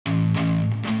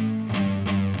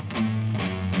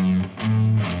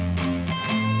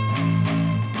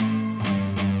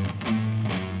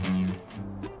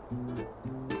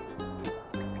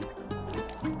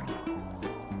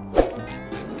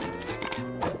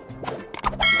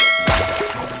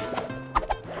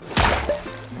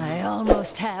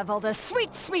have all the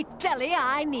sweet, sweet jelly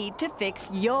I need to fix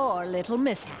your little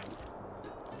mishap.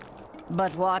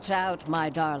 But watch out,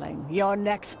 my darling. Your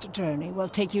next journey will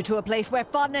take you to a place where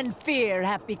fun and fear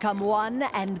have become one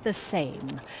and the same.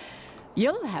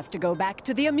 You'll have to go back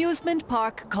to the amusement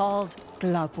park called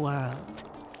Glove World.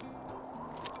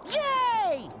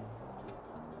 Yay!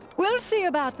 We'll see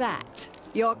about that.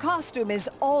 Your costume is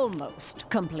almost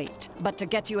complete, but to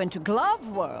get you into Glove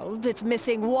World, it's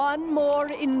missing one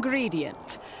more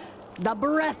ingredient. The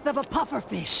breath of a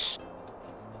pufferfish.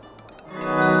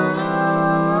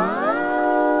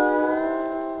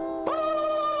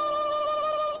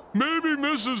 Maybe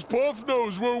Mrs. Puff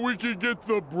knows where we can get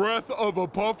the breath of a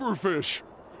pufferfish.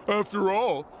 After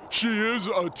all, she is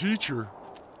a teacher.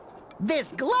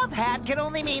 This glove hat can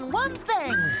only mean one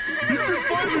thing. You can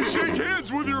finally shake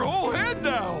hands with your whole head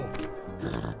now.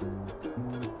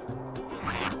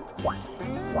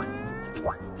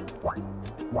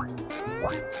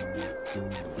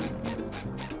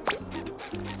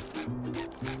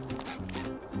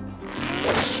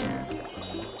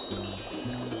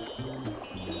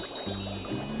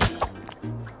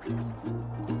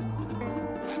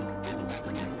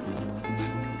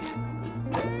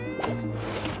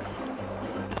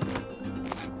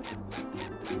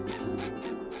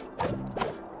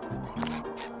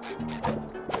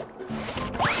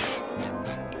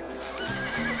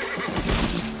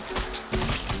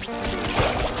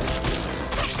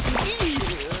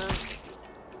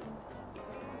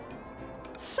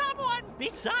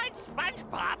 Besides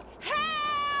SpongeBob,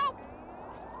 help!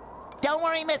 Don't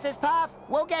worry, Mrs. Puff.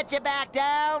 We'll get you back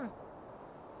down.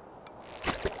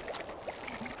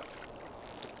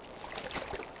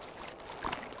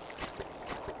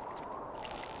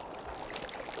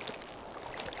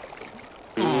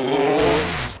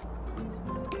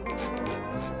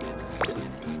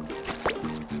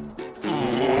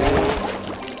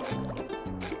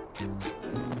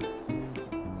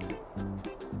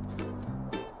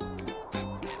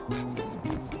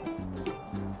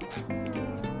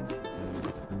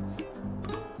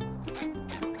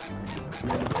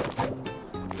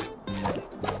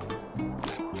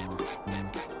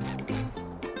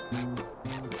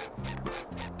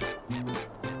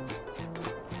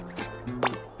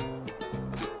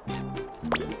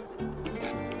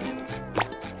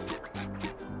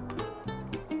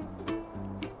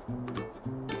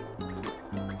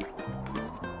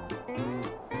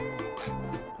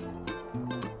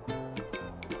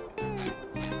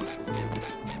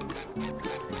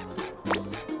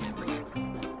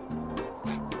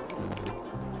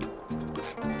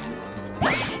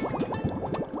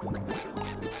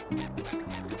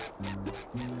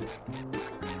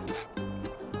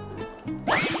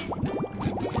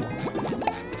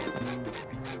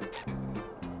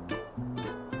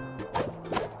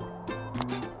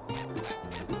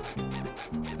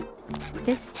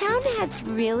 This town has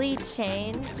really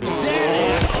changed.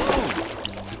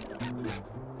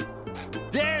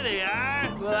 There they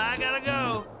are. Well, I gotta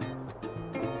go.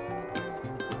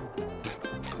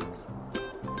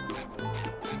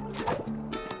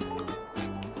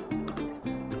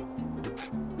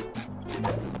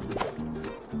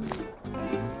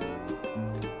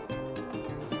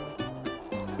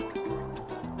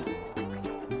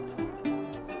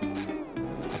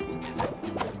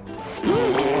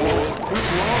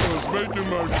 Making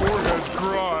my forehead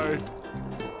cry.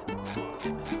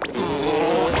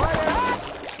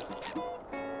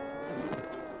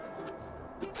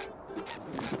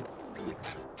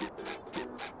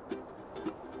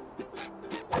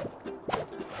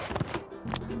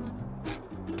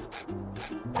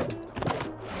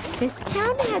 This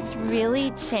town has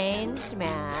really changed,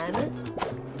 man.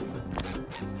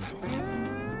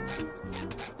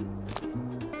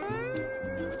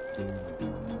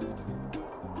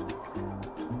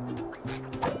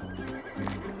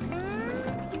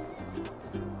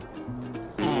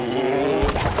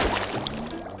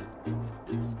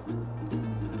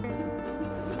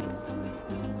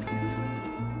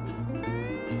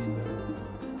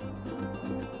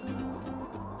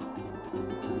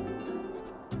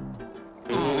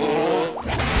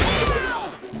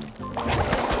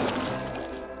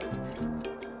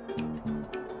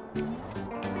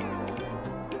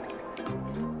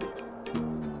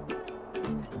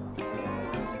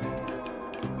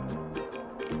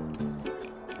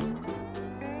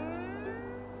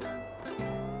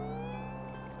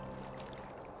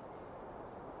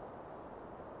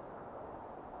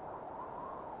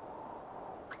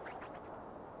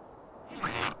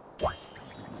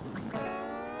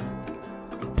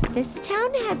 This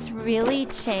town has really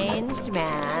changed,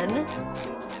 man.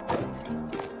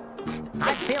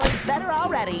 I'm feeling better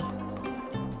already.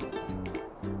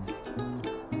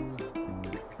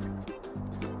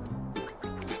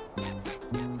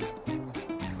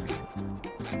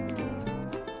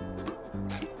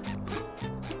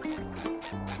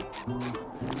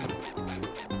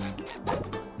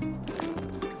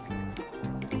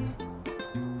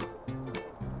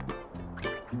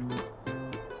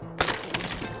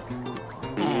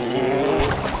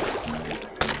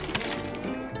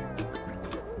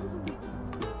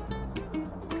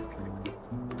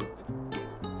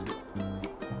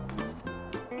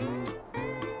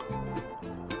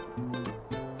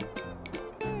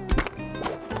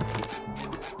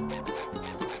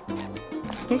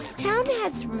 This town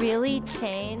has really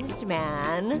changed,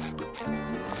 man.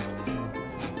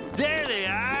 There they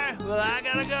are. Well, I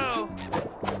gotta go.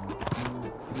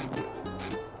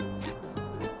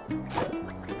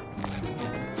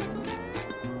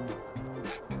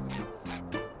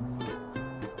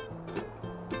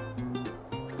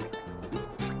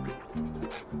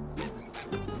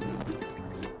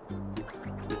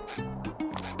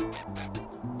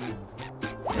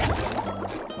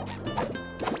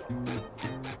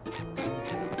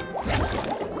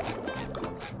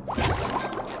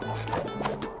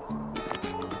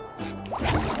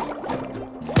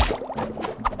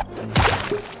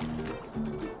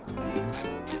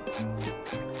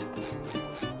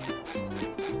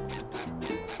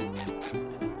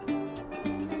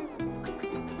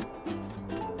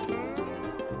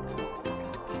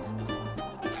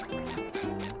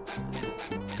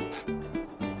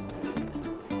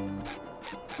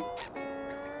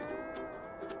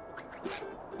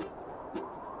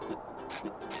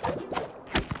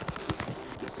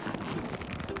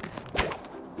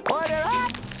 Order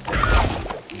up!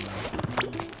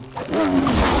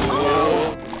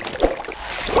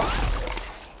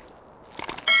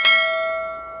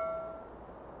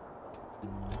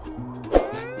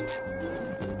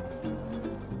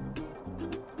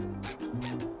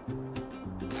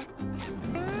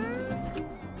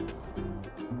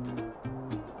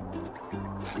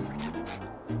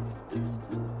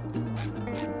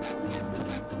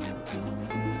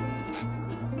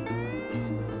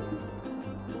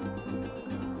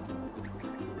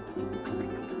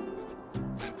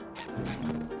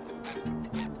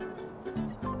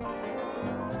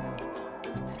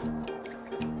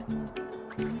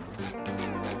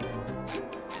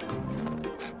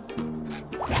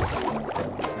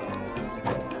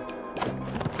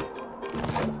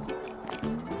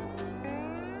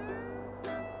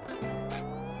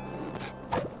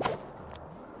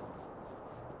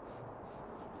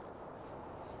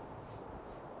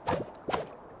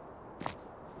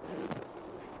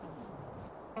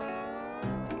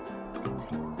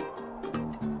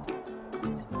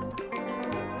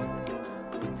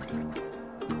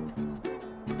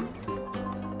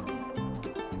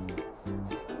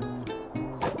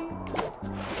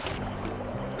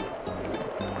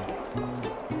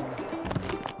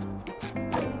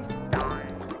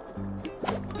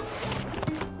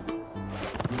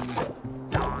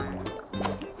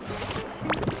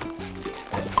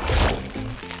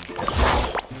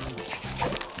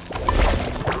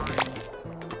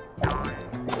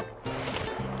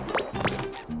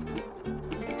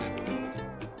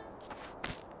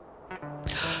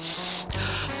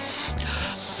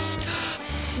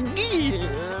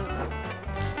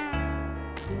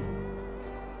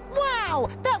 Wow,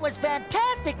 that was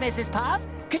fantastic, Mrs. Puff.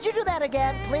 Could you do that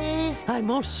again, please? I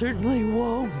most certainly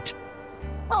won't.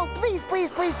 Oh, please,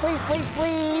 please, please, please, please,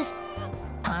 please.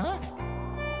 Huh?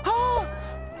 Oh!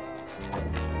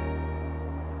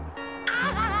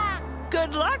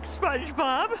 Good luck,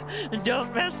 SpongeBob.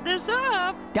 Don't mess this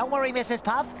up. Don't worry, Mrs.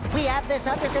 Puff. We have this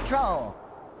under control.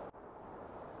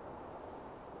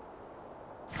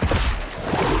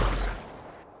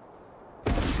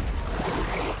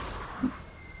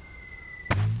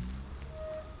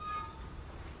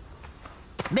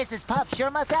 Mrs. Puff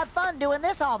sure must have fun doing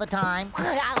this all the time.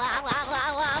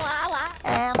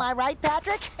 Am I right,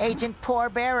 Patrick? Agent Poor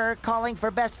Bearer calling for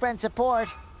best friend support.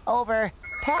 Over.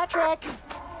 Patrick?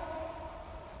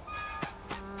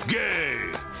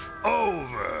 Game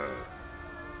over.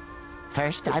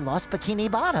 First, I lost Bikini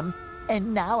Bottom,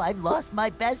 and now I've lost my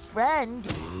best friend.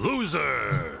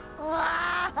 Loser.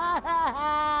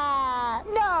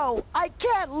 No, I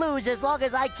can't lose as long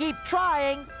as I keep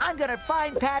trying. I'm gonna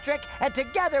find Patrick, and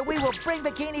together we will bring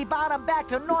Bikini Bottom back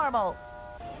to normal.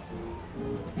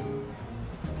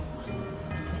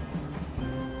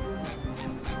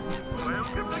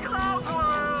 Welcome to Cloud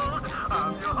World!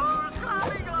 I'm your host,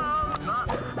 HandyGames!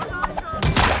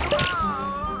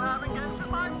 I'm against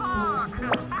my park!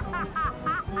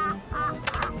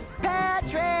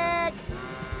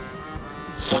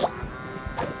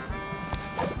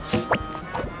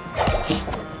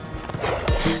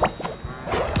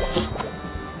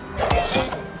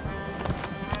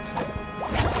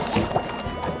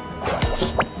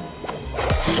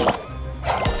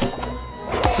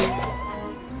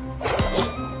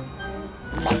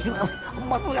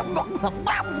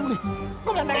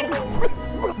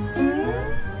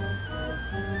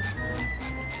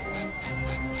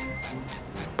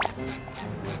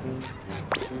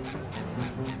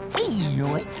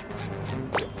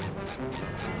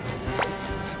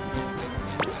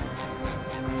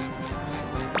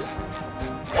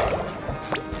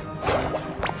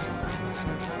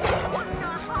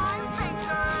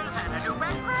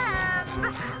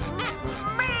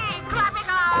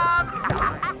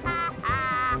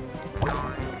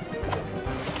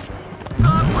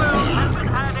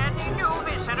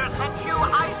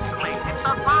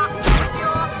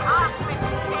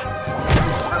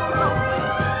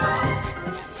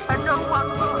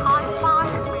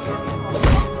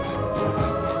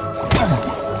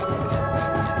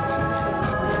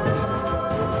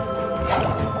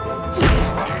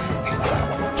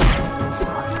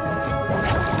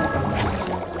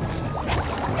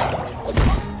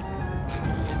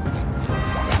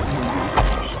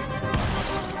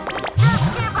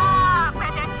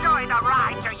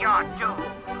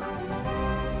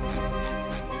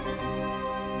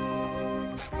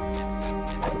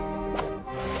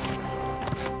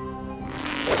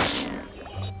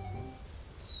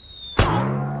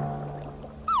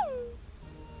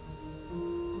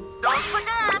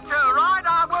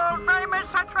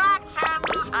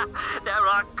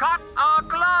 cut or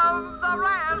glove the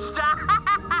rest.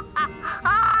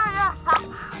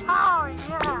 Oh,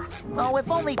 yeah. Oh, if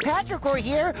only Patrick were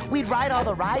here, we'd ride all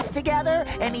the rides together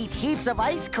and eat heaps of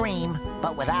ice cream.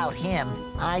 But without him,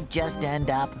 I'd just end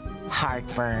up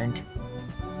heartburned.